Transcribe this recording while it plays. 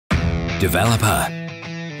developer,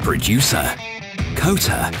 producer,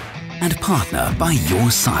 coater, and partner by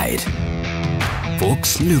your side.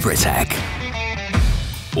 FUCHS Lubricantz.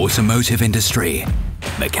 Automotive industry,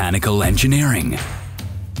 mechanical engineering,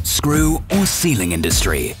 screw or sealing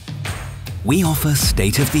industry. We offer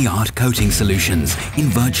state-of-the-art coating solutions in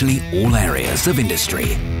virtually all areas of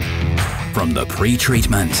industry. From the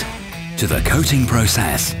pre-treatment to the coating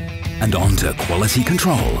process and on to quality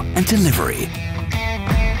control and delivery.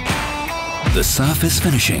 The surface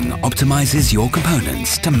finishing optimizes your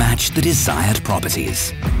components to match the desired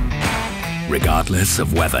properties. Regardless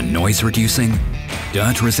of whether noise reducing,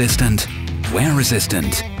 dirt resistant, wear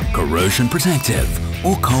resistant, corrosion protective,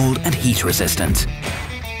 or cold and heat resistant,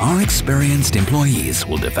 our experienced employees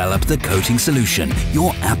will develop the coating solution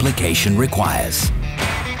your application requires.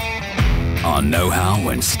 Our know-how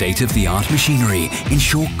and state-of-the-art machinery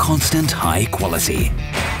ensure constant high quality.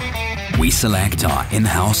 We select our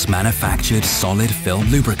in-house manufactured solid film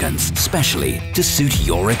lubricants specially to suit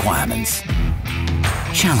your requirements.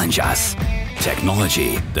 Challenge us.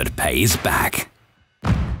 Technology that pays back.